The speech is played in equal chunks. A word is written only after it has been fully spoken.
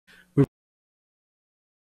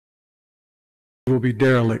will be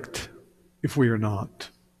derelict if we are not.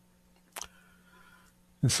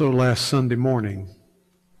 And so last Sunday morning,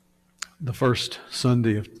 the first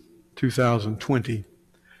Sunday of 2020,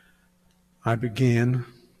 I began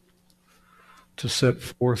to set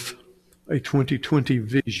forth a 2020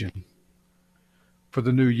 vision for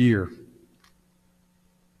the new year.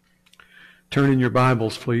 Turn in your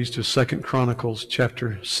Bibles, please, to 2 Chronicles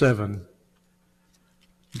chapter 7,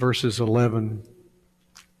 verses 11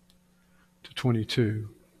 to 22.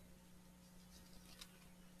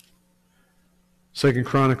 2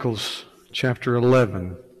 Chronicles chapter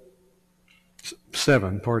 7,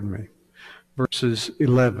 verses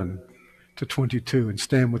 11 to 22. And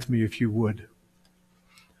stand with me if you would.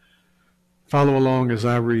 Follow along as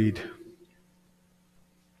I read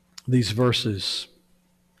these verses.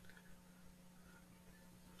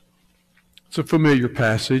 It's a familiar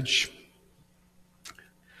passage,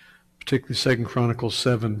 particularly 2 Chronicles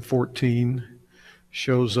 7:14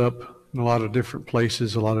 shows up in a lot of different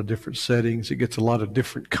places, a lot of different settings. It gets a lot of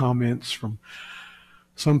different comments from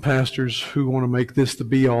some pastors who want to make this the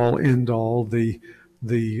be-all, end-all, the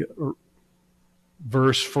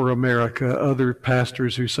verse for America. Other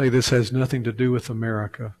pastors who say this has nothing to do with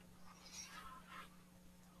America.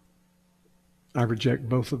 I reject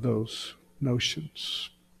both of those notions.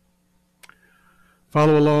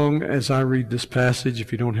 Follow along as I read this passage.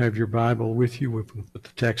 If you don't have your Bible with you, we'll put the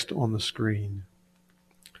text on the screen.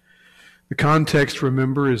 The context,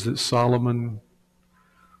 remember, is that Solomon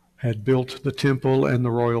had built the temple and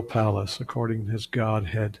the royal palace according as God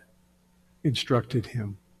had instructed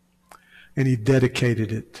him. And he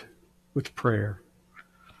dedicated it with prayer.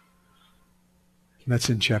 And that's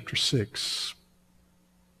in chapter 6,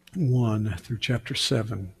 1 through chapter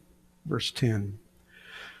 7, verse 10.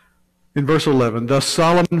 In verse 11, thus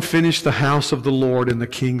Solomon finished the house of the Lord in the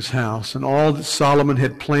king's house, and all that Solomon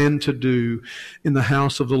had planned to do in the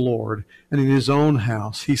house of the Lord and in his own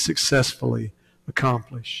house he successfully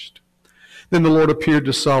accomplished. Then the Lord appeared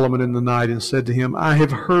to Solomon in the night and said to him, I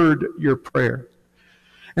have heard your prayer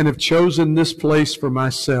and have chosen this place for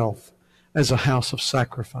myself as a house of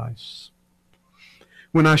sacrifice.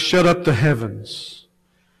 When I shut up the heavens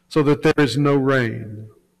so that there is no rain,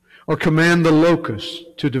 or command the locusts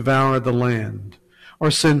to devour the land,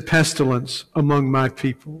 or send pestilence among my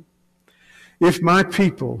people. If my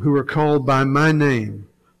people who are called by my name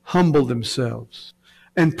humble themselves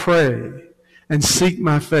and pray and seek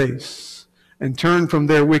my face and turn from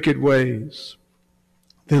their wicked ways,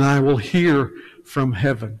 then I will hear from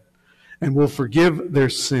heaven and will forgive their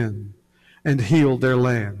sin and heal their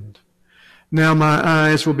land. Now my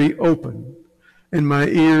eyes will be open and my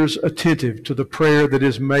ears attentive to the prayer that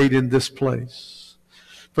is made in this place.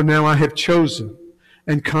 For now I have chosen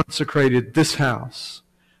and consecrated this house,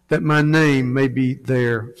 that my name may be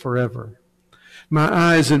there forever. My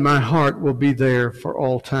eyes and my heart will be there for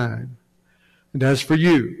all time. And as for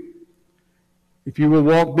you, if you will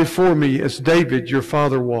walk before me as David your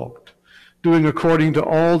father walked, doing according to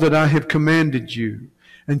all that I have commanded you,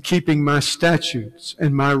 and keeping my statutes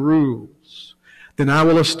and my rules, then I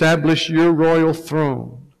will establish your royal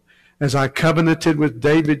throne, as I covenanted with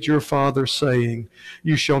David your father, saying,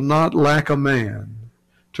 you shall not lack a man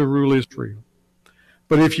to rule Israel.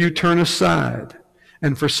 But if you turn aside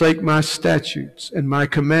and forsake my statutes and my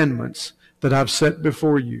commandments that I've set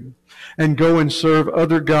before you, and go and serve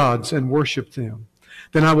other gods and worship them,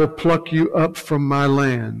 then I will pluck you up from my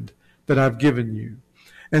land that I've given you,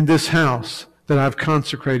 and this house that I've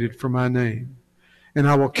consecrated for my name. And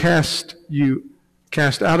I will cast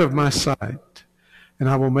out of my sight, and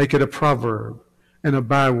I will make it a proverb and a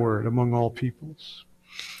byword among all peoples.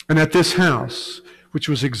 And at this house, which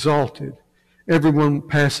was exalted, everyone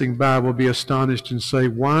passing by will be astonished and say,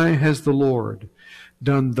 why has the Lord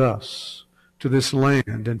done thus to this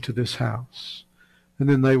land and to this house? And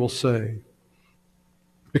then they will say,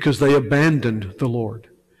 because they abandoned the Lord,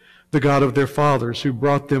 the God of their fathers, who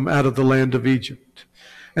brought them out of the land of Egypt,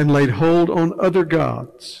 and laid hold on other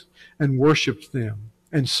gods, and worshipped them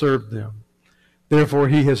and served them. Therefore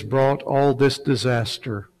he has brought all this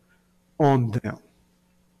disaster on them.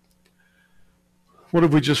 What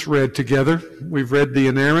have we just read together? We've read the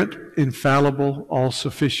inerrant, infallible,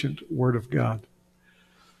 all-sufficient Word of God.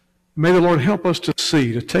 May the Lord help us to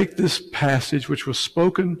see, to take this passage which was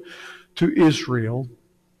spoken to Israel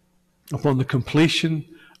upon the completion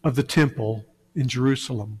of the temple in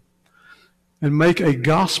Jerusalem, and make a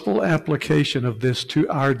gospel application of this to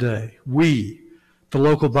our day. We, the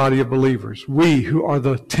local body of believers, we who are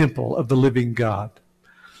the temple of the living God,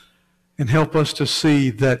 and help us to see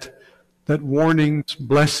that warnings,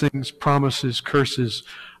 blessings, promises, curses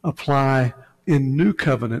apply in new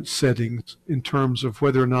covenant settings in terms of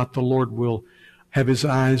whether or not the Lord will have his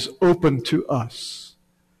eyes open to us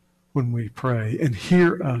when we pray and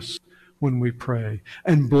hear us when we pray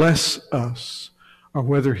and bless us, or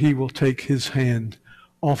whether he will take his hand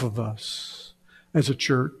off of us as a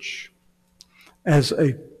church, as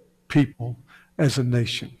a people, as a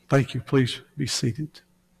nation. Thank you. Please be seated.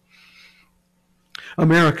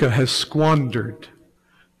 America has squandered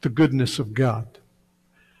the goodness of God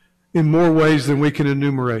in more ways than we can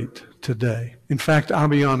enumerate today. In fact, I'll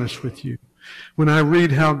be honest with you. When I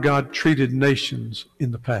read how God treated nations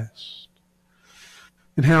in the past,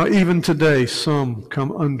 and how even today some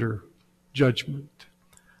come under judgment,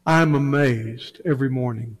 I'm amazed every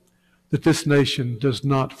morning that this nation does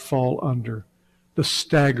not fall under the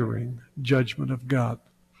staggering judgment of God.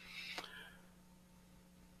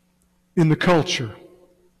 In the culture,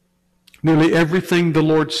 nearly everything the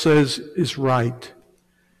Lord says is right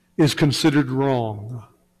is considered wrong.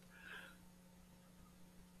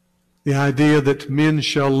 The idea that men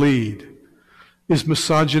shall lead is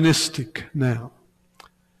misogynistic now.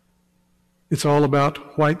 It's all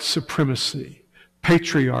about white supremacy,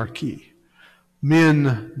 patriarchy,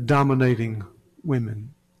 men dominating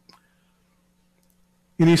women.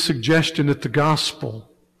 Any suggestion that the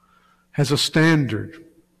gospel has a standard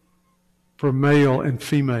for male and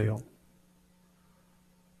female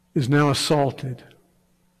is now assaulted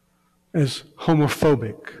as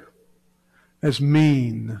homophobic, as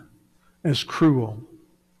mean, as cruel.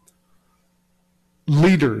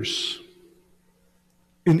 Leaders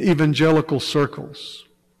in evangelical circles,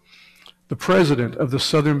 the president of the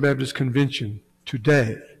Southern Baptist Convention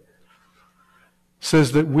today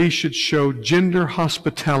says that we should show gender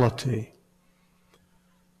hospitality.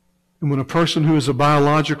 And when a person who is a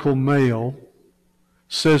biological male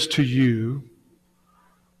says to you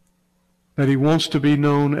that he wants to be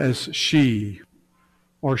known as she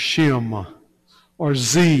or shim or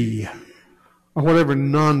z or whatever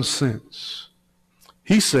nonsense,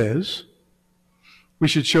 he says we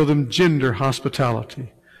should show them gender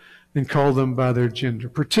hospitality and call them by their gender.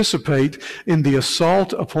 Participate in the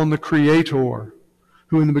assault upon the Creator,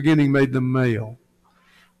 who in the beginning made them male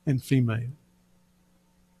and female.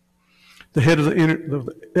 The head of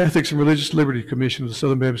the Ethics and Religious Liberty Commission of the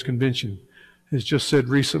Southern Baptist Convention has just said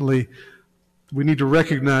recently, we need to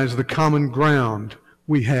recognize the common ground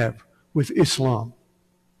we have with Islam.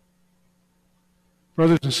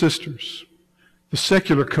 Brothers and sisters, the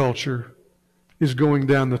secular culture is going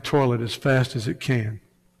down the toilet as fast as it can.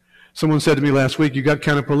 Someone said to me last week, you got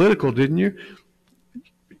kind of political, didn't you?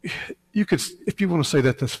 You could, if you want to say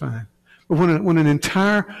that, that's fine. But when an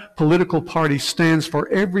entire political party stands for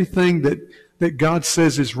everything that God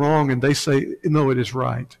says is wrong and they say, no, it is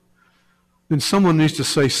right, then someone needs to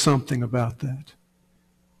say something about that.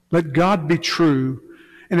 Let God be true,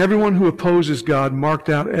 and everyone who opposes God marked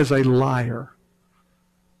out as a liar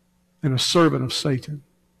and a servant of Satan.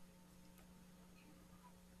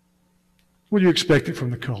 What do you expect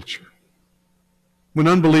from the culture? When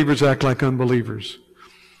unbelievers act like unbelievers,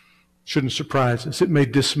 shouldn't surprise us. It may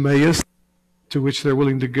dismay us, to which they're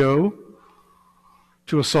willing to go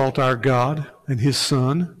to assault our God and His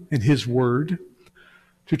Son and His Word,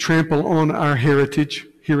 to trample on our heritage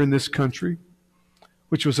here in this country,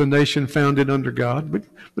 which was a nation founded under God,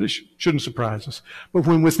 but it shouldn't surprise us. But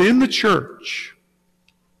when within the church,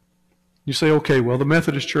 you say, okay, well, the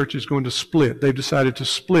Methodist Church is going to split. They've decided to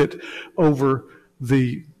split over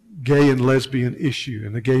the gay and lesbian issue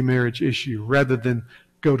and the gay marriage issue rather than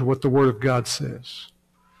go to what the Word of God says.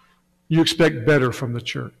 You expect better from the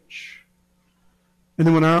church. And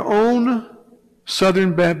then when our own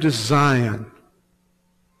Southern Baptist Zion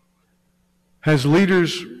has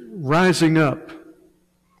leaders rising up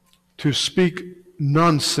to speak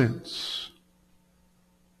nonsense,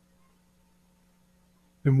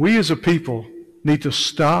 then we as a people need to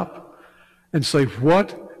stop and say,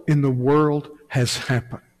 what in the world has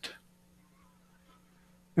happened?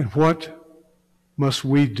 And what must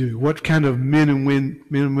we do? What kind of men and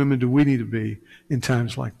women do we need to be in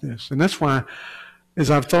times like this? And that's why,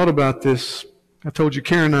 as I've thought about this, I told you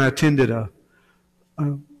Karen and I attended a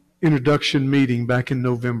introduction meeting back in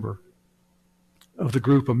November of the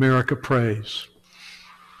group America Prays.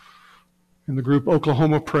 And the group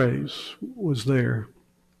Oklahoma Prays was there,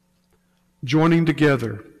 joining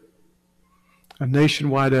together a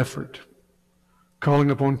nationwide effort,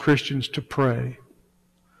 calling upon Christians to pray.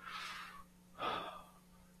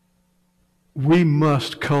 We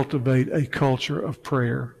must cultivate a culture of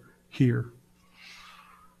prayer here.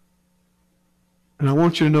 And I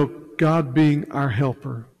want you to know, God being our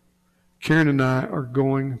helper, Karen and I are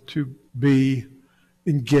going to be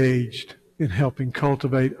engaged in helping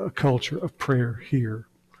cultivate a culture of prayer here.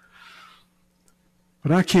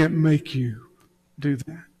 But I can't make you do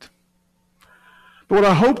that. But what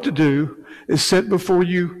I hope to do is set before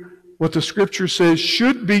you what the Scripture says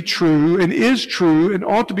should be true and is true and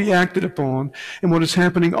ought to be acted upon, and what is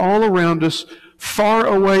happening all around us, far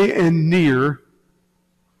away and near.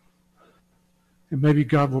 And maybe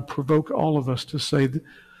God will provoke all of us to say that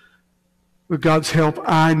with God's help,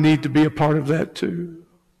 I need to be a part of that too.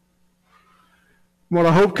 What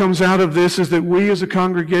I hope comes out of this is that we as a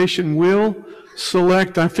congregation will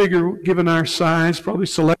select, I figure given our size, probably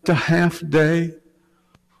select a half day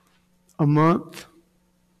a month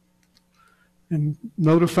and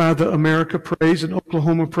notify the America Prays and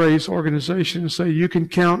Oklahoma Prays organization and say, you can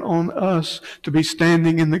count on us to be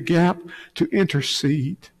standing in the gap to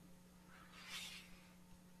intercede.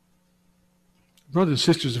 Brothers and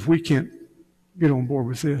sisters, if we can't get on board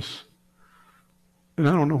with this, then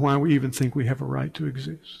I don't know why we even think we have a right to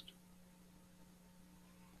exist.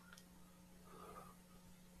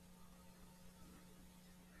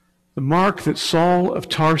 The mark that Saul of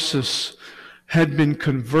Tarsus had been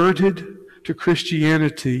converted to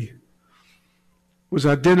Christianity was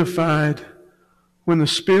identified when the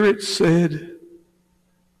Spirit said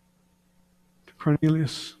to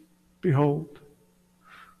Cornelius, behold,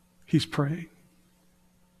 he's praying.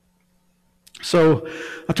 So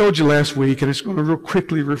I told you last week, and it's going to real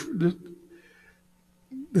quickly, that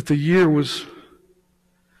the year was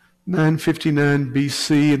 959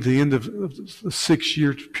 BC. At the end of the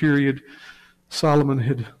 6-year period, Solomon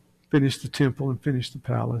had finished the temple and finished the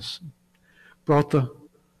palace, brought the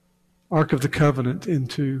Ark of the Covenant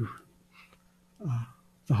into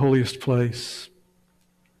the holiest place,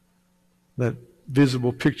 that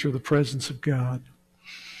visible picture of the presence of God.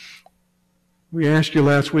 We asked you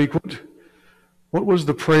last week, what was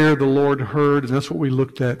the prayer the Lord heard? And that's what we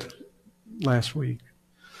looked at last week.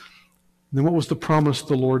 And then what was the promise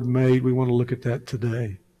the Lord made? We want to look at that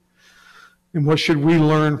today. And what should we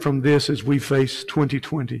learn from this as we face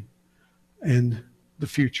 2020 and the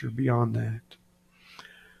future beyond that?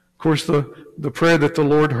 Of course, the prayer that the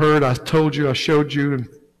Lord heard, I told you, I showed you in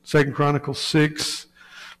 2 Chronicles 6,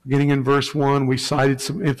 beginning in verse 1. We cited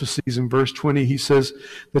some emphases in verse 20. He says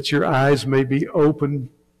that your eyes may be open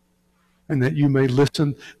and that you may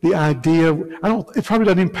listen. The idea, it probably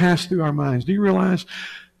doesn't even pass through our minds. Do you realize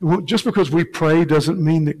just because we pray doesn't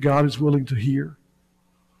mean that God is willing to hear?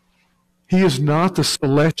 He is not the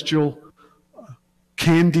celestial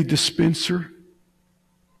candy dispenser.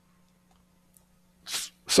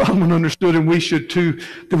 Solomon understood, and we should too,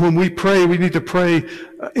 that when we pray, we need to pray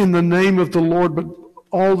in the name of the Lord, but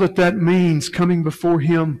all that means coming before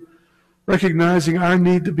Him, recognizing our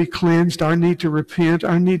need to be cleansed, our need to repent,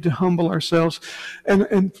 our need to humble ourselves.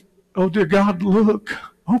 And oh dear God, look,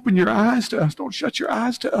 open your eyes to us. Don't shut your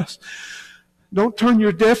eyes to us. Don't turn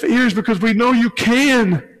your deaf ears, because we know you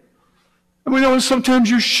can. And we know that sometimes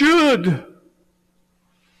you should.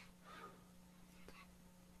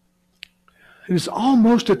 It is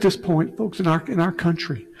almost at this point, folks, in our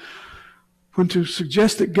country, when to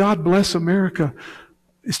suggest that God bless America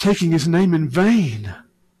is taking His name in vain.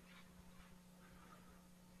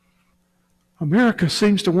 America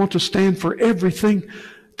seems to want to stand for everything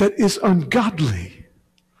that is ungodly.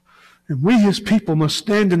 And we, His people, must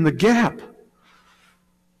stand in the gap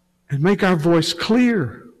and make our voice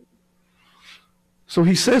clear. So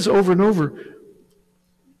He says over and over,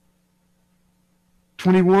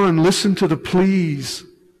 21, listen to the pleas.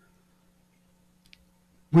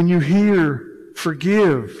 When you hear,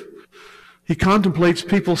 forgive. He contemplates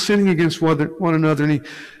people sinning against one another, and he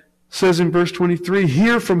says in verse 23,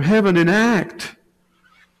 hear from heaven and act.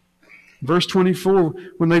 Verse 24,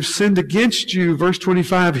 when they've sinned against you. Verse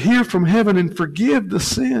 25, hear from heaven and forgive the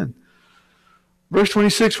sin. Verse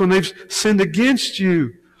 26, when they've sinned against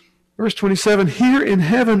you. Verse 27, hear in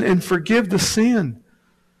heaven and forgive the sin.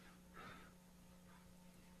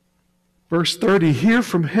 Verse 30, hear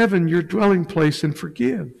from heaven your dwelling place and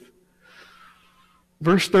forgive.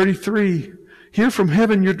 Verse 33, hear from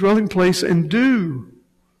heaven your dwelling place and do.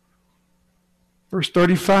 Verse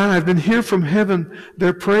 35, then hear from heaven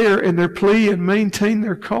their prayer and their plea and maintain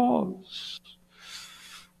their cause.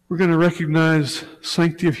 We're going to recognize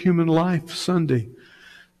Sanctity of Human Life Sunday.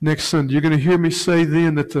 Next Sunday, you're going to hear me say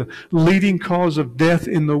then that the leading cause of death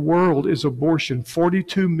in the world is abortion.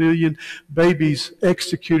 42 million babies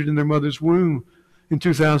executed in their mother's womb in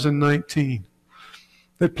 2019.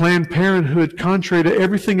 That Planned Parenthood, contrary to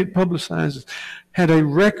everything it publicizes, had a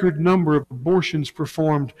record number of abortions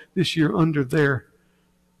performed this year under their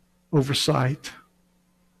oversight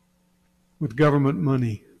with government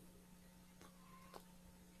money.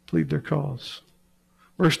 plead their cause.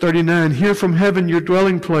 Verse 39, hear from heaven your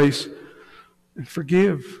dwelling place and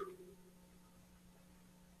forgive.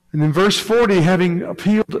 And in verse 40, having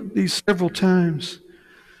appealed these several times,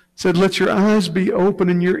 said, let your eyes be open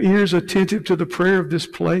and your ears attentive to the prayer of this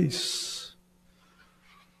place.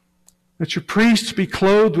 Let your priests be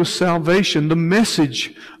clothed with salvation, the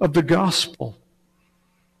message of the gospel.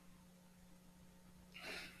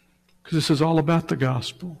 Because this is all about the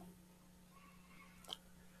gospel.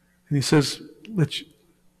 And he says,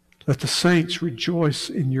 let the saints rejoice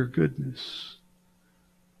in your goodness.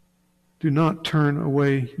 Do not turn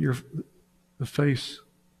away the face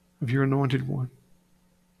of your anointed one.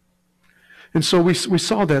 And so we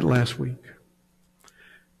saw that last week.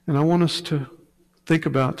 And I want us to think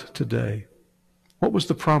about today. What was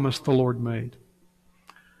the promise the Lord made?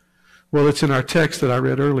 Well, it's in our text that I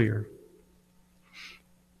read earlier.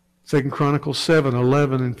 2 Chronicles 7,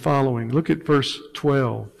 11 and following. Look at verse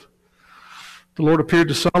 12. The Lord appeared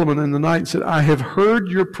to Solomon in the night and said, I have heard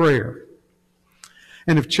your prayer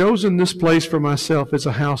and have chosen this place for myself as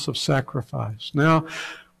a house of sacrifice. Now,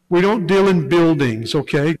 we don't deal in buildings,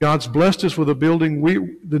 okay? God's blessed us with a building.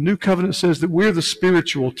 The New Covenant says that we're the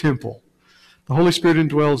spiritual temple. The Holy Spirit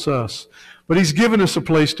indwells us. But He's given us a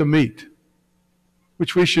place to meet,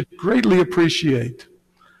 which we should greatly appreciate.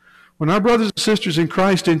 When our brothers and sisters in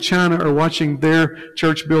Christ in China are watching their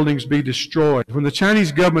church buildings be destroyed, when the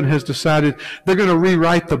Chinese government has decided they're going to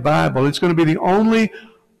rewrite the Bible, it's going to be the only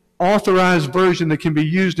authorized version that can be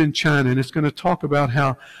used in China, and it's going to talk about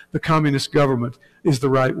how the communist government is the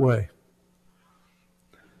right way.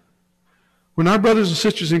 When our brothers and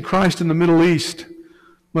sisters in Christ in the Middle East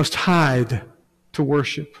must hide to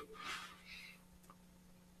worship,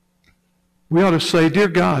 we ought to say, dear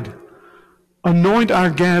God, anoint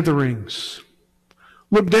our gatherings.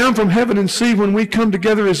 Look down from heaven and see when we come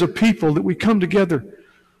together as a people that we come together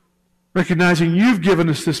recognizing you've given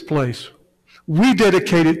us this place. We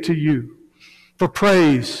dedicate it to you for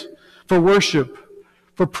praise, for worship,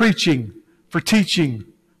 for preaching, for teaching,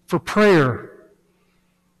 for prayer.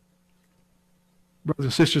 Brothers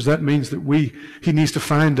and sisters, that means that He needs to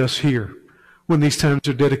find us here when these times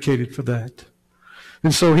are dedicated for that.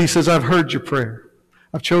 And so He says, I've heard your prayer.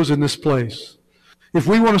 I've chosen this place. If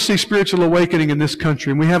we want to see spiritual awakening in this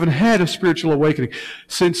country, and we haven't had a spiritual awakening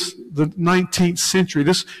since the 19th century,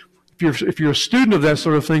 if you're a student of that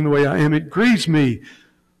sort of thing the way I am, it grieves me.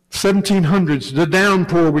 1700s, the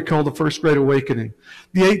downpour we call the First Great Awakening.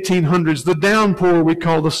 The 1800s, the downpour we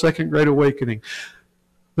call the Second Great Awakening.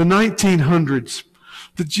 The 1900s,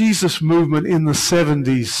 the Jesus movement in the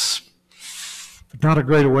 70s, but not a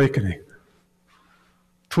Great Awakening.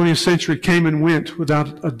 20th century came and went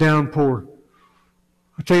without a downpour.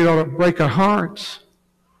 I tell you, it ought to break our hearts.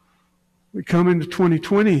 We come into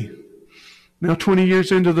 2020, now 20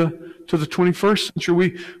 years into the 21st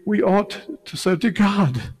century, we ought to say, dear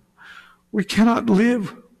God, we cannot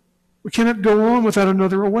live, we cannot go on without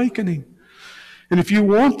another awakening. And if you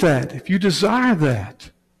want that, if you desire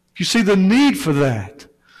that, if you see the need for that,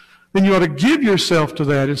 then you ought to give yourself to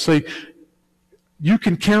that and say, you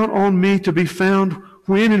can count on me to be found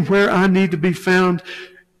when and where I need to be found,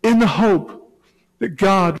 in the hope that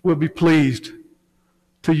God will be pleased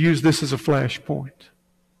to use this as a flashpoint.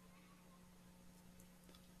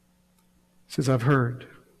 He says, I've heard.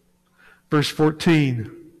 Verse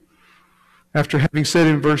 14, after having said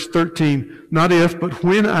in verse 13, not if, but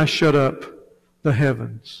when I shut up the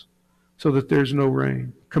heavens so that there's no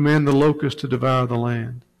rain, command the locust to devour the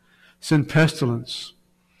land, send pestilence.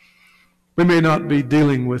 We may not be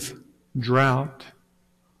dealing with drought.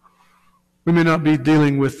 We may not be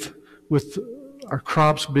dealing with our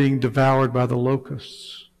crops being devoured by the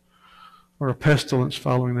locusts or a pestilence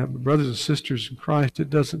following that. But brothers and sisters in Christ, it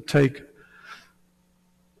doesn't take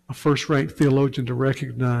a first-rate theologian to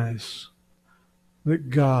recognize that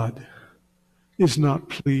God is not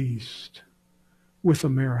pleased with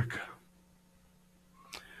America.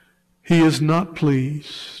 He is not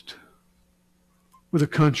pleased with a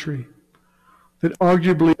country that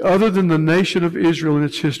arguably, other than the nation of Israel in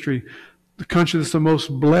its history, the country that's the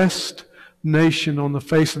most blessed nation on the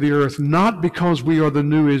face of the earth, not because we are the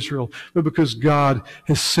new Israel, but because God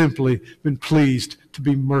has simply been pleased to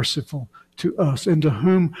be merciful to us. And to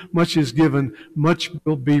whom much is given, much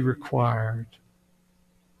will be required.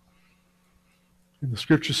 And the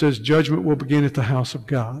Scripture says judgment will begin at the house of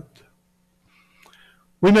God.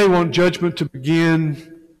 We may want judgment to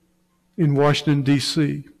begin in Washington,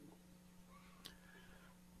 D.C.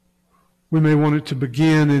 We may want it to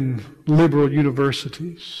begin in liberal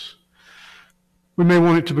universities. We may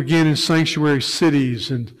want it to begin in sanctuary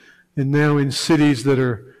cities and now in cities that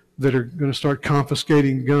are that are going to start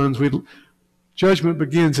confiscating guns. Judgment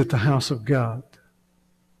begins at the house of God.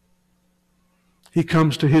 He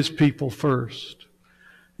comes to his people first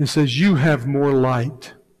and says, you have more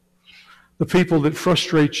light. The people that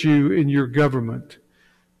frustrate you in your government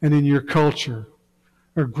and in your culture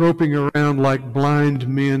are groping around like blind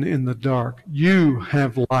men in the dark. You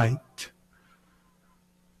have light,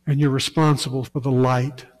 and you're responsible for the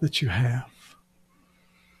light that you have.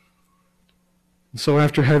 And so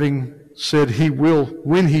after having said he will,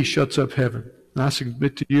 when he shuts up heaven, and I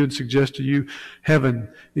submit to you and suggest to you, heaven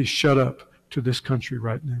is shut up to this country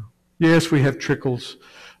right now. Yes, we have trickles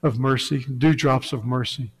of mercy, dewdrops of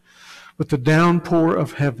mercy, but the downpour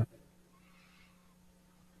of heaven,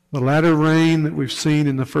 the latter rain that we've seen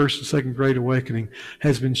in the first and second Great Awakening,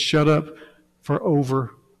 has been shut up for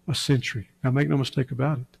over a century. Now, make no mistake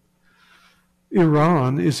about it.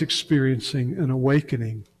 Iran is experiencing an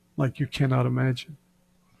awakening like you cannot imagine.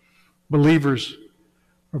 Believers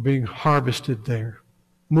are being harvested there.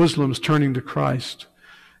 Muslims turning to Christ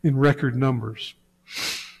in record numbers.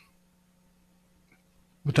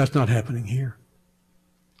 But that's not happening here.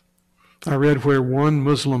 I read where one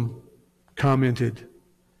Muslim commented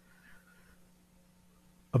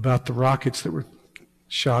about the rockets that were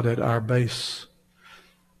shot at our base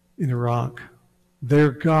in Iraq.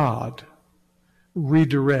 Their God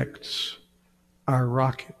redirects our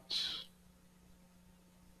rockets.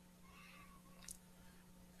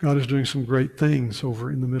 God is doing some great things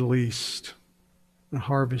over in the Middle East, a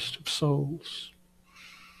harvest of souls.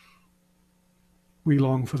 We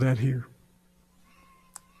long for that here.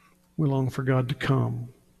 We long for God to come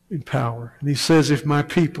in power. And he says, if my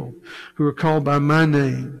people who are called by my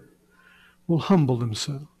name will humble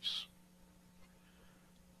themselves.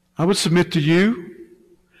 I would submit to you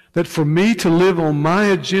that for me to live on my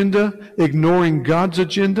agenda, ignoring God's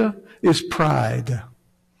agenda, is pride.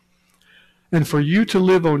 And for you to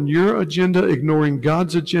live on your agenda, ignoring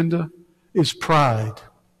God's agenda, is pride.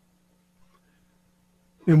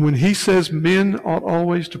 And when he says men ought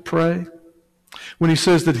always to pray, when he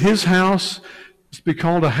says that his house is to be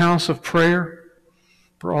called a house of prayer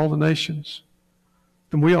for all the nations,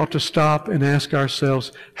 then we ought to stop and ask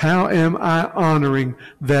ourselves, how am I honoring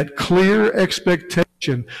that clear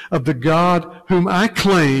expectation of the God whom I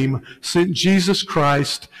claim sent Jesus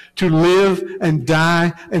Christ to live and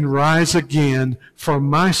die and rise again for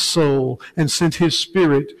my soul and sent his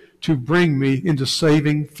Spirit to bring me into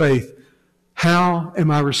saving faith? How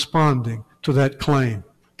am I responding to that claim?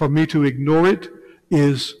 For me to ignore it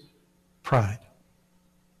is pride.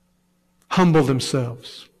 Humble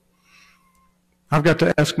themselves. I've got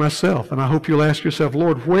to ask myself, and I hope you'll ask yourself,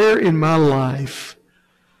 Lord, where in my life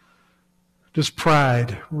does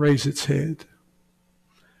pride raise its head?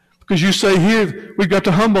 Because you say here, we've got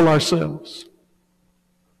to humble ourselves.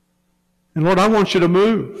 And Lord, I want you to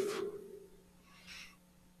move.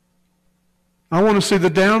 I want to see the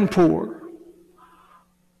downpour.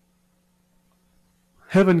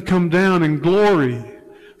 Heaven come down and glory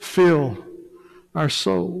fill our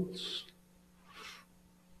souls.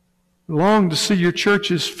 I long to see your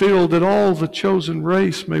churches filled, that all the chosen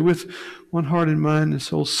race may with one heart and mind and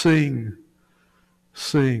soul sing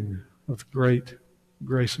of the great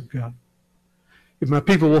grace of God. If my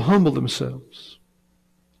people will humble themselves,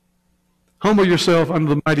 humble yourself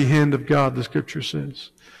under the mighty hand of God, the Scripture says,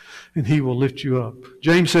 and he will lift you up.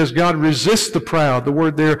 James says God resists the proud. The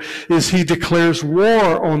word there is he declares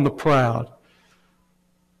war on the proud.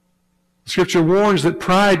 Scripture warns that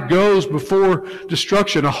pride goes before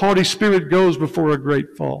destruction. A haughty spirit goes before a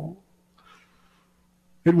great fall.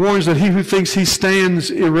 It warns that he who thinks he stands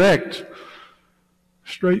erect,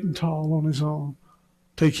 straight and tall on his own,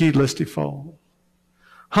 take heed lest he fall.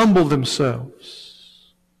 Humble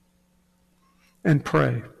themselves and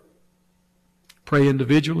pray. Pray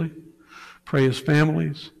individually. Pray as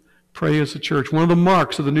families. Pray as a church. One of the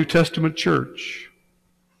marks of the New Testament church,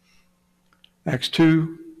 Acts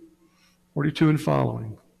 2:42 and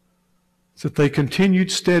following, is that they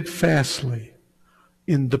continued steadfastly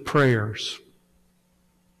in the prayers.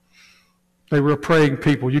 They were a praying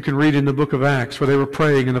people. You can read in the book of Acts where they were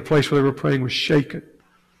praying, and the place where they were praying was shaken.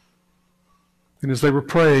 And as they were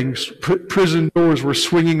praying, prison doors were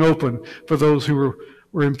swinging open for those who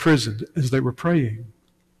were imprisoned as they were praying.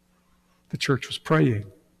 The church was praying.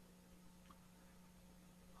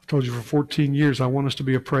 I've told you for 14 years I want us to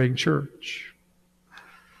be a praying church.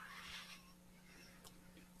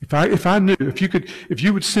 If I knew, if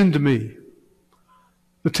you would send to me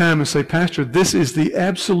the time and say, Pastor, this is the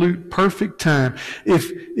absolute perfect time.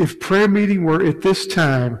 If prayer meeting were at this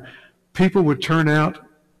time, people would turn out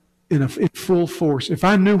in full force. If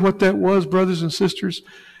I knew what that was, brothers and sisters,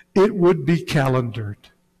 it would be calendared.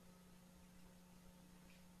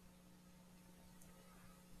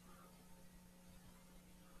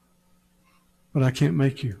 But I can't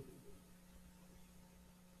make you.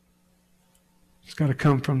 It's got to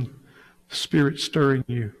come from the Spirit stirring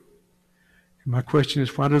you. And my question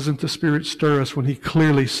is, why doesn't the Spirit stir us when He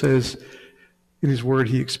clearly says in His Word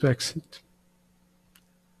He expects it?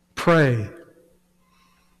 Pray.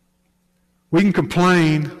 We can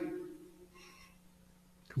complain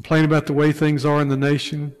about the way things are in the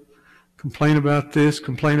nation, complain about this,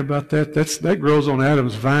 complain about that. That grows on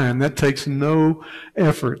Adam's vine. That takes no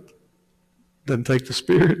effort. Doesn't take the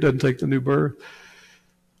Spirit, doesn't take the new birth.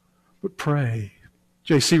 But pray.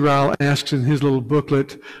 J.C. Ryle asks in his little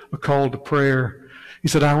booklet, A Call to Prayer, he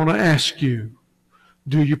said, I want to ask you,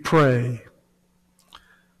 do you pray?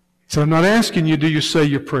 He said, I'm not asking you, do you say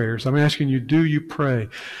your prayers? I'm asking you, do you pray?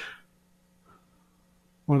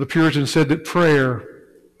 One of the Puritans said that prayer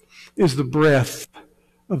is the breath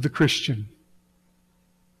of the Christian.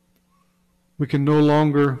 We can no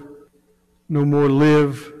more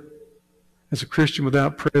live as a Christian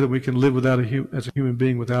without prayer than we can live as a human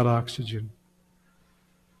being without oxygen.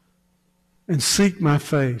 And seek my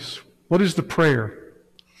face. What is the prayer?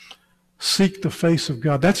 Seek the face of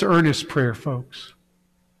God. That's earnest prayer, folks.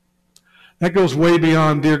 That goes way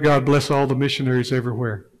beyond, dear God, bless all the missionaries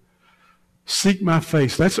everywhere. Seek my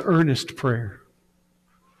face. That's earnest prayer.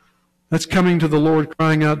 That's coming to the Lord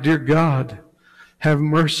crying out, dear God, have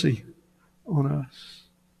mercy on us.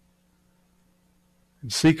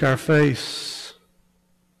 And seek our face.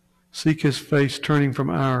 Seek His face turning from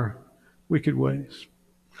our wicked ways.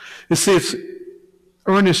 You see, it's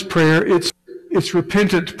earnest prayer. It's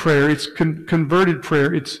repentant prayer. It's converted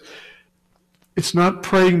prayer. It's not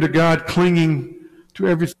praying to God, clinging to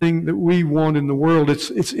everything that we want in the world.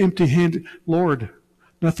 It's empty-handed. Lord,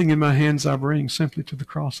 nothing in my hands I bring, simply to the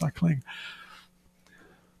cross I cling.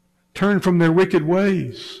 Turn from their wicked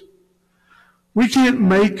ways. We can't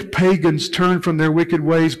make pagans turn from their wicked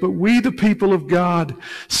ways, but we, the people of God,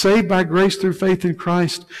 saved by grace through faith in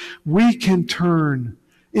Christ, we can turn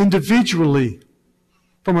individually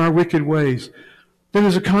from our wicked ways. Then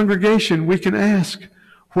as a congregation, we can ask,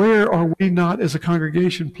 where are we not as a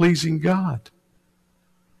congregation pleasing God?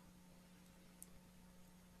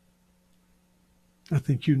 I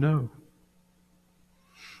think you know.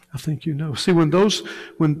 I think you know. See, when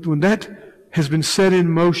that has been set in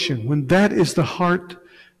motion, when that is the heart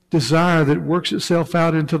desire that works itself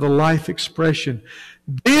out into the life expression,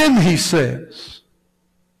 then He says,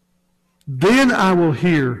 then I will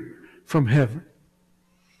hear from heaven.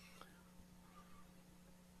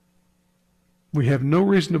 We have no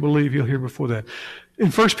reason to believe He'll hear before that.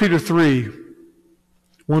 In 1 Peter 3,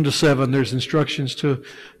 1-7, there's instructions to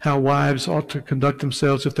how wives ought to conduct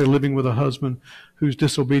themselves if they're living with a husband who's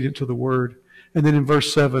disobedient to the word. And then in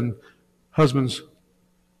verse 7, husbands,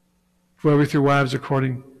 dwell with your wives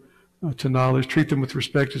according to knowledge. Treat them with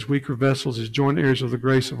respect as weaker vessels, as joint heirs of the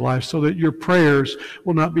grace of life, so that your prayers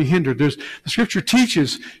will not be hindered. The Scripture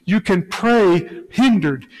teaches you can pray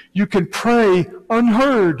hindered. You can pray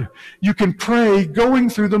unheard. You can pray going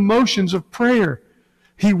through the motions of prayer.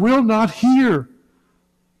 He will not hear.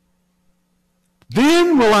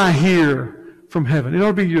 Then will I hear from heaven. It ought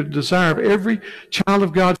to be your desire of every child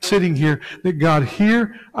of God sitting here that God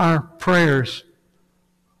hear our prayers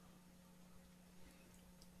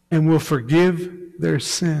and will forgive their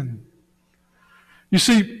sin. You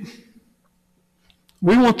see,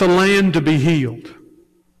 we want the land to be healed.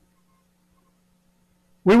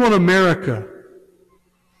 We want America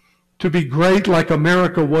to be great like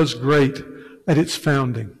America was great at its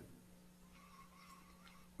founding.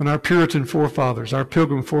 When our Puritan forefathers, our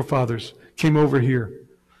Pilgrim forefathers came over here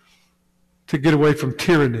to get away from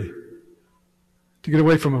tyranny, to get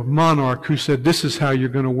away from a monarch who said, this is how you're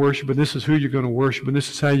going to worship, and this is who you're going to worship, and this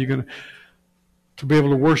is how you're going to be able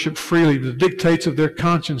to worship freely, the dictates of their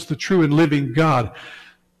conscience, the true and living God.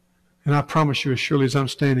 And I promise you, as surely as I'm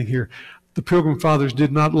standing here, the Pilgrim Fathers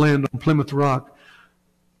did not land on Plymouth Rock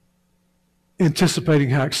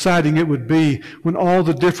anticipating how exciting it would be when all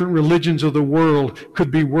the different religions of the world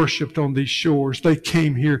could be worshiped on these shores. They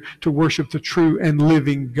came here to worship the true and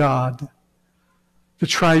living God, the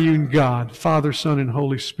triune God, Father, Son, and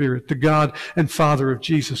Holy Spirit, the God and Father of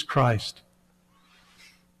Jesus Christ.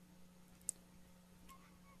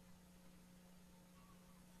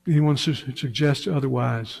 Anyone who suggests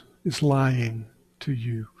otherwise is lying to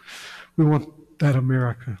you. We want that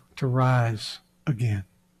America to rise again.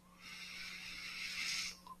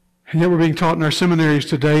 And yet we're being taught in our seminaries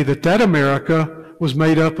today that America was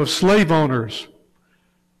made up of slave owners.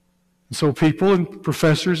 And so people and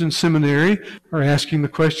professors in seminary are asking the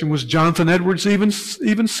question, was Jonathan Edwards even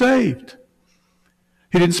saved?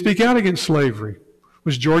 He didn't speak out against slavery.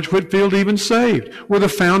 Was George Whitefield even saved? Were the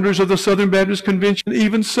founders of the Southern Baptist Convention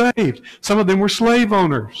even saved? Some of them were slave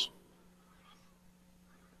owners.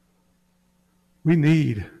 We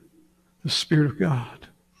need the Spirit of God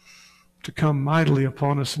to come mightily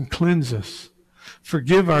upon us and cleanse us.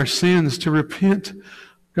 Forgive our sins, to repent.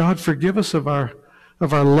 God, forgive us of our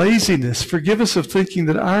laziness. Forgive us of thinking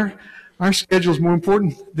that our schedule is more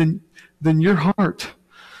important than your heart.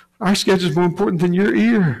 Our schedule is more important than your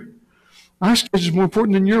ear. Our schedule is more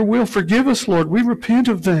important than your will. Forgive us, Lord. We repent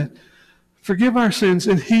of that. Forgive our sins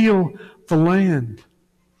and heal the land.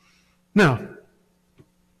 Now,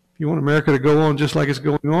 if you want America to go on just like it's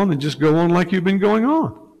going on, then just go on like you've been going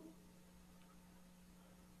on.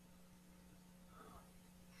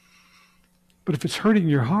 But if it's hurting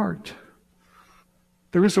your heart,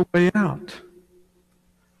 there is a way out.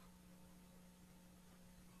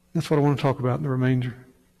 That's what I want to talk about in the remainder of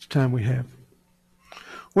the time we have.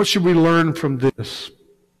 What should we learn from this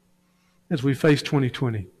as we face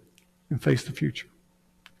 2020 and face the future?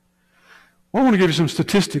 Well, I want to give you some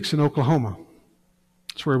statistics in Oklahoma.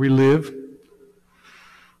 It's where we live.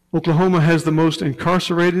 Oklahoma has the most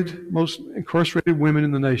incarcerated women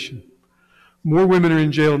in the nation. More women are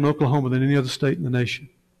in jail in Oklahoma than any other state in the nation.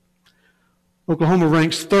 Oklahoma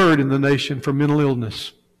ranks third in the nation for mental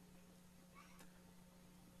illness.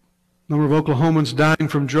 The number of Oklahomans dying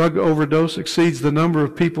from drug overdose exceeds the number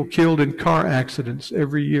of people killed in car accidents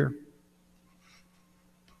every year.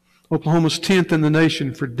 Oklahoma's 10th in the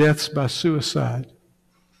nation for deaths by suicide.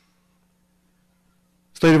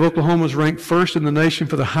 The state of Oklahoma is ranked first in the nation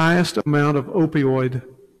for the highest amount of opioid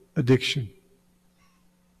addiction.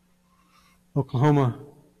 Oklahoma,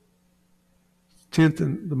 10th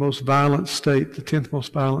in the most violent state, the 10th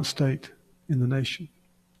most violent state in the nation.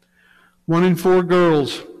 1 in 4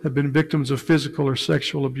 girls have been victims of physical or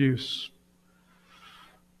sexual abuse.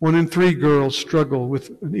 1 in 3 girls struggle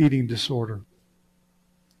with an eating disorder.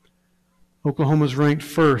 Oklahoma is ranked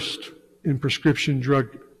first in prescription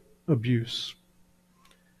drug abuse.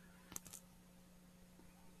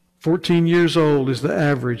 14 years old is the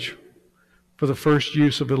average for the first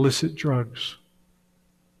use of illicit drugs.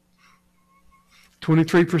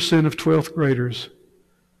 23% of 12th graders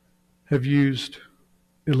have used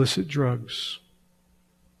illicit drugs.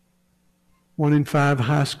 1 in 5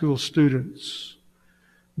 high school students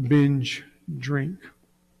binge drink.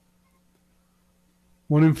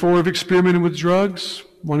 1 in 4 have experimented with drugs.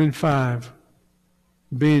 1 in 5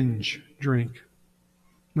 binge drink.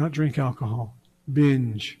 Not drink alcohol.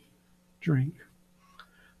 Binge drink.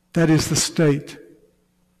 That is the state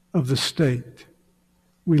of the state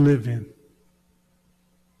we live in.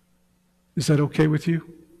 Is that okay with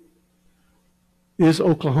you? Is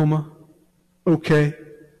Oklahoma okay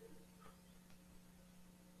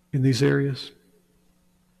in these areas?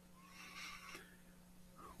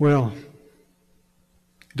 Well,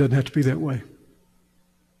 it doesn't have to be that way.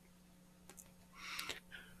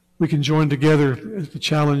 We can join together as the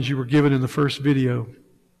challenge you were given in the first video.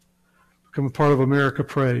 Become a part of America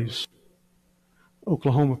Prays.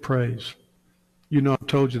 Oklahoma Prays. You know, I've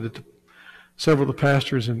told you that several of the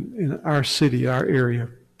pastors in our city, our area,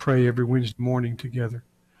 pray every Wednesday morning together.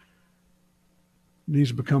 It needs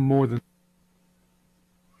to become more than, it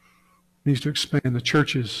needs to expand. The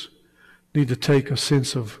churches need to take a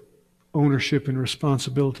sense of ownership and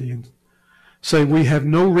responsibility and say we have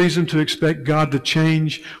no reason to expect God to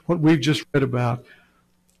change what we've just read about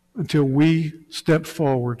until we step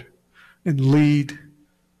forward and lead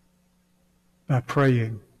by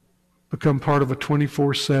praying. Become part of a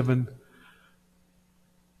 24/7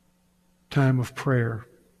 time of prayer.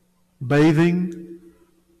 Bathing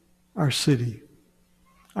our city,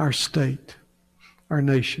 our state, our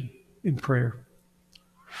nation in prayer.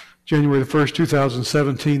 January the 1st,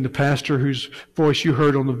 2017, the pastor whose voice you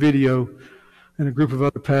heard on the video and a group of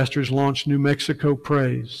other pastors launched New Mexico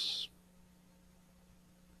Prays.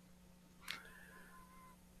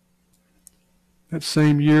 That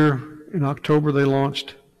same year, in October, they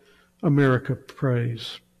launched America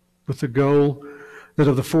Prays with the goal that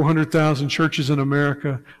of the 400,000 churches in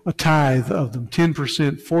America, a tithe of them,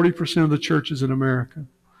 10%, 40% of the churches in America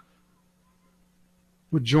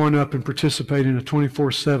would join up and participate in a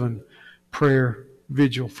 24/7 prayer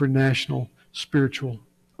vigil for national spiritual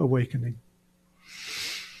awakening.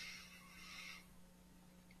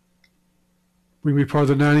 We can be part of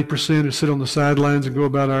the 90% who sit on the sidelines and go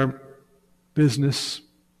about our business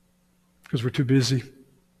because we're too busy.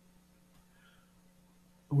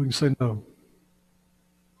 Or we can say no.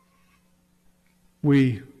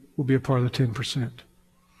 We will be a part of the 10%.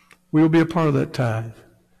 We will be a part of that tithe.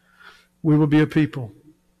 We will be a people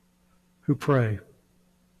who pray.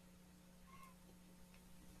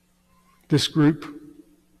 This group,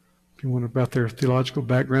 if you want about their theological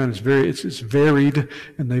background, it's varied,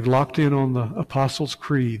 and they've locked in on the Apostles'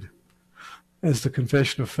 Creed as the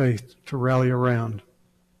confession of faith to rally around.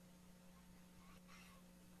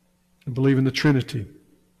 And believe in the Trinity,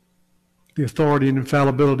 the authority and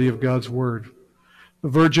infallibility of God's Word, the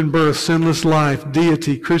virgin birth, sinless life,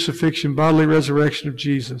 deity, crucifixion, bodily resurrection of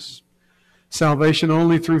Jesus, salvation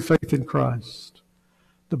only through faith in Christ,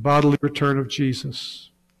 the bodily return of Jesus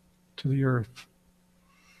to the earth.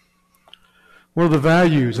 What are the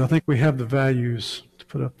values? I think we have the values to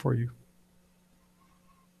put up for you.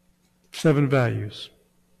 7 values.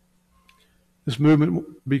 This movement will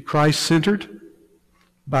be Christ-centered,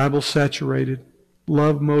 Bible-saturated,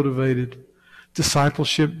 love-motivated,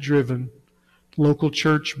 discipleship-driven, local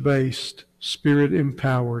church-based,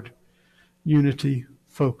 Spirit-empowered,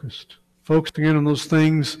 unity-focused. Focusing in on those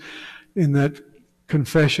things in that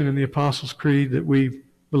confession in the Apostles' Creed that we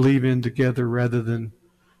believe in together rather than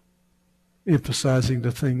emphasizing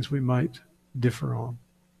the things we might differ on.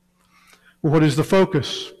 Well, what is the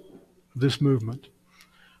focus of this movement?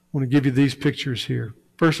 I want to give you these pictures here.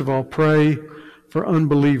 First of all, pray for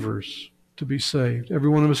unbelievers to be saved. Every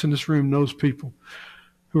one of us in this room knows people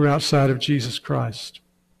who are outside of Jesus Christ.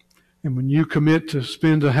 And when you commit to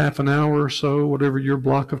spend a half an hour or so, whatever your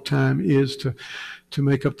block of time is, to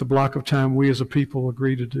make up the block of time we as a people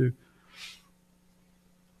agree to do,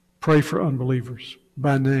 pray for unbelievers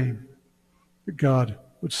by name, that God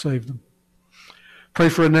would save them. Pray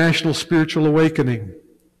for a national spiritual awakening.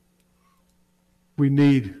 We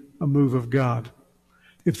need a move of God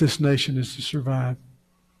if this nation is to survive.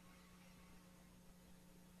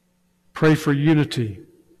 Pray for unity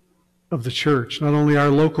of the church, not only our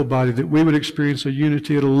local body, that we would experience a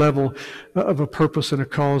unity at a level of a purpose and a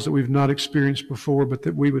cause that we've not experienced before, but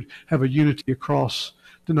that we would have a unity across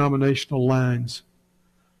denominational lines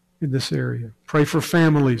in this area. Pray for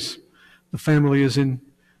families. The family is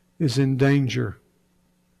in danger.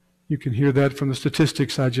 You can hear that from the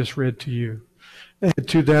statistics I just read to you. Add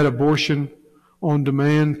to that abortion on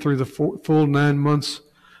demand through the full 9 months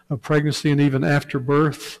of pregnancy and even after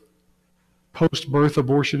birth. Post-birth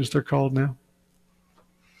abortions, they're called now.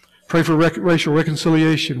 Pray for racial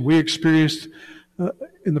reconciliation. We experienced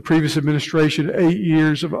in the previous administration 8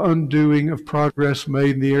 years of undoing of progress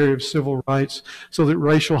made in the area of civil rights, so that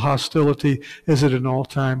racial hostility is at an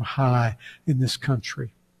all-time high in this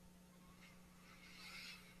country.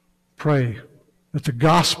 Pray that the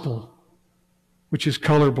gospel, which is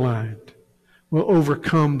colorblind, will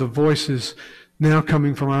overcome the voices now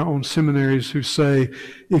coming from our own seminaries who say,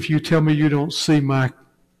 if you tell me you don't see my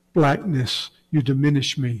blackness, you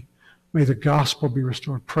diminish me. May the gospel be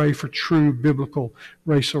restored. Pray for true biblical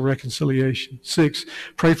racial reconciliation. 6,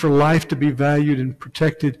 pray for life to be valued and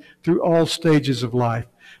protected through all stages of life,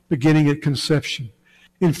 beginning at conception.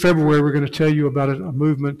 In February, we're going to tell you about a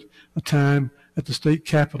movement, a time at the state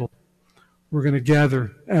capitol. We're going to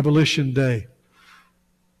gather Abolition Day.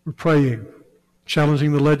 We're praying,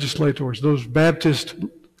 challenging the legislators, those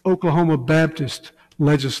Oklahoma Baptist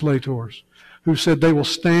legislators who said they will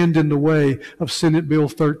stand in the way of Senate Bill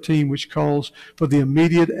 13, which calls for the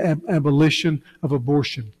immediate abolition of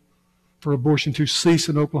abortion, for abortion to cease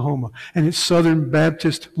in Oklahoma. And it's Southern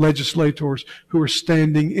Baptist legislators who are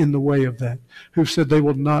standing in the way of that, who said they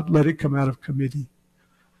will not let it come out of committee.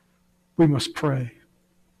 We must pray.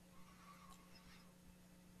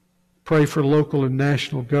 Pray for local and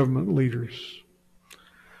national government leaders.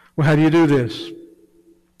 Well, how do you do this?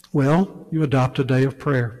 Well, you adopt a day of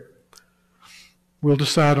prayer. We'll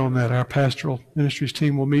decide on that. Our pastoral ministries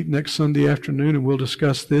team will meet next Sunday afternoon, and we'll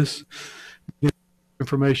discuss this, get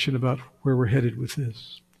information about where we're headed with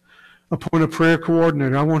this. Appoint a prayer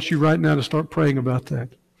coordinator. I want you right now to start praying about that.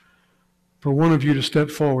 For one of you to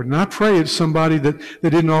step forward. And I pray it's somebody that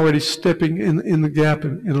isn't already stepping in the gap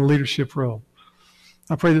in a leadership role.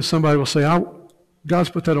 I pray that somebody will say, God's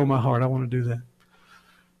put that on my heart. I want to do that.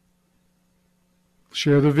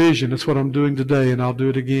 Share the vision. That's what I'm doing today, and I'll do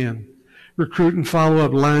it again. Recruit and follow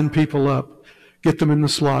up. Line people up. Get them in the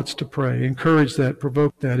slots to pray. Encourage that.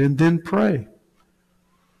 Provoke that. And then pray.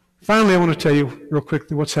 Finally, I want to tell you real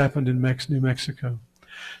quickly what's happened in New Mexico.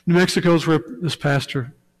 New Mexico is where this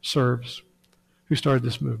pastor serves, who started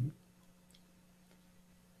this movement.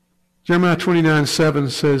 Jeremiah 29:7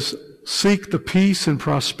 says, seek the peace and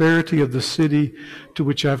prosperity of the city to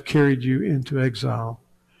which I've carried you into exile.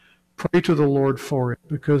 Pray to the Lord for it,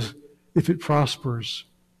 because if it prospers,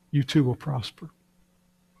 you too will prosper.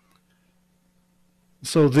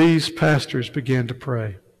 So these pastors began to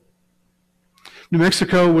pray. New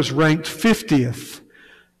Mexico was ranked 50th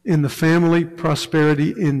in the Family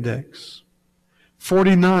Prosperity Index,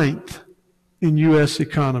 49th in U.S.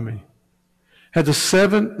 economy, had the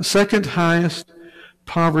second highest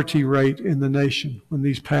poverty rate in the nation when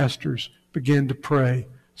these pastors began to pray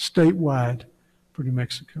statewide for New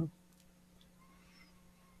Mexico.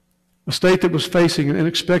 A state that was facing an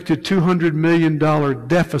expected $200 million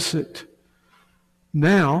deficit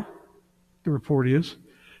now, the report is,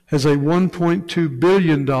 has a $1.2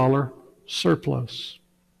 billion surplus.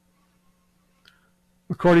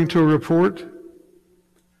 According to a report,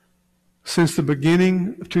 since the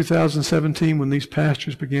beginning of 2017, when these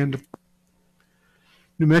pastors began to,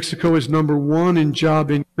 New Mexico is number one in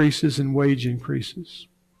job increases and wage increases.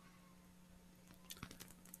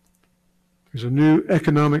 There's a new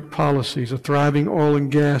economic policies, a thriving oil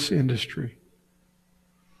and gas industry.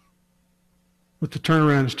 But the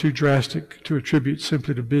turnaround is too drastic to attribute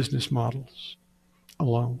simply to business models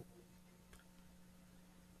alone.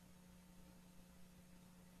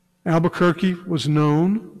 Albuquerque was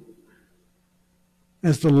known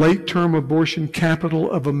as the late-term abortion capital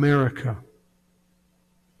of America.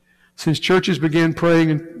 Since churches began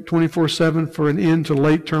praying 24/7 for an end to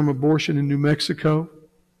late-term abortion in New Mexico,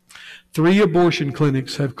 3 abortion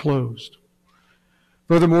clinics have closed.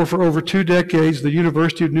 Furthermore, for over 2 decades, the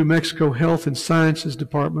University of New Mexico Health and Sciences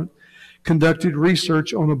Department conducted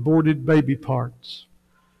research on aborted baby parts.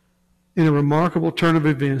 In a remarkable turn of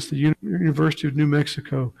events, the University of New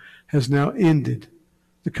Mexico has now ended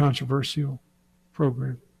the controversial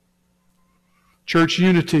program. Church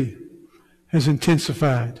unity has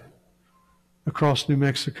intensified across New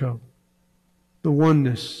Mexico. The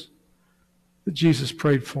oneness that Jesus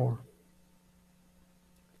prayed for.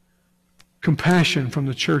 Compassion from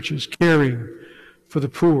the churches, caring for the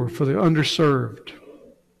poor, for the underserved,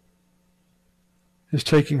 is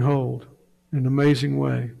taking hold in an amazing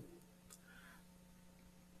way.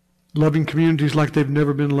 Loving communities like they've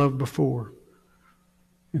never been loved before.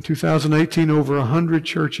 In 2018, over 100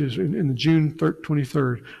 churches, in June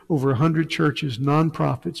 23rd, over 100 churches,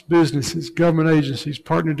 nonprofits, businesses, government agencies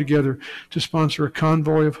partnered together to sponsor a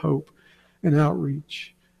convoy of hope and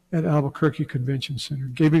outreach at Albuquerque Convention Center,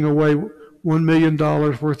 giving away $1 million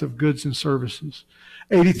worth of goods and services,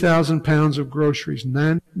 80,000 pounds of groceries,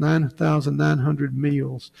 9,900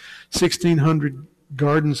 meals, 1,600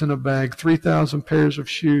 gardens in a bag, 3,000 pairs of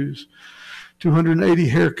shoes, 280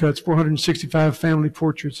 haircuts, 465 family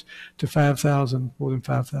portraits to more than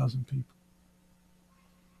 5,000 people.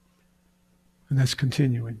 And that's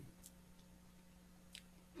continuing.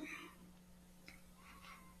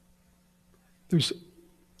 There's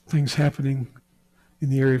things happening in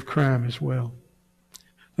the area of crime as well.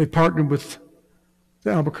 They partnered with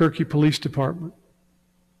the Albuquerque Police Department,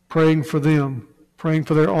 praying for them, praying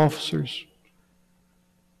for their officers,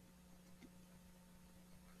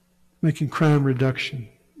 making crime reduction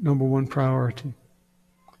number one priority.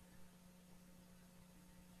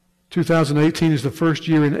 2018 is the first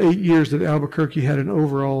year in 8 years that Albuquerque had an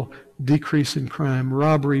overall decrease in crime.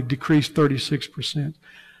 Robbery decreased 36%.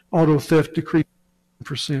 Auto theft decreased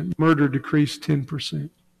 10%. Murder decreased 10%.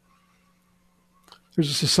 There's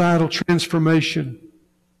a societal transformation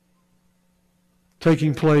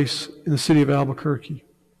taking place in the city of Albuquerque.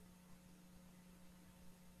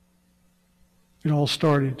 It all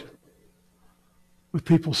started with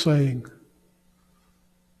people saying,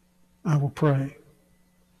 I will pray.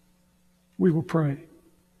 We will pray.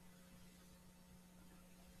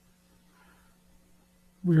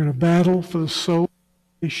 We're in a battle for the soul of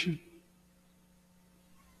the nation.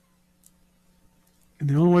 And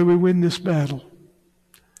the only way we win this battle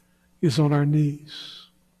is on our knees.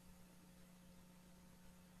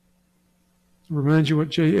 It reminds you what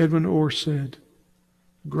J. Edwin Orr said,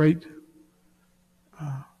 great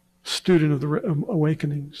student of the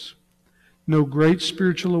awakenings. No great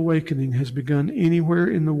spiritual awakening has begun anywhere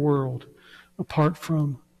in the world apart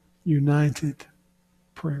from united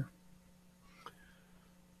prayer.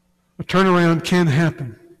 A turnaround can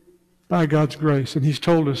happen by God's grace, and He's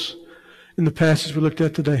told us in the passage we looked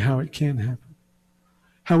at today how it can happen,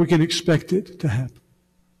 how we can expect it to happen.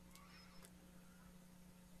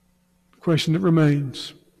 The question that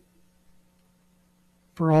remains,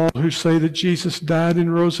 for all who say that Jesus died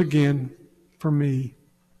and rose again for me,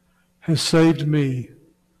 has saved me,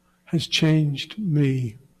 has changed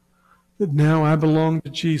me, that now I belong to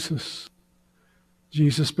Jesus.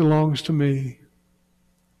 Jesus belongs to me.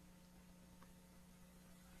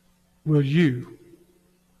 Will you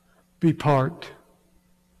be part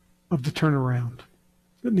of the turnaround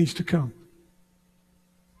that needs to come?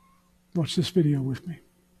 Watch this video with me.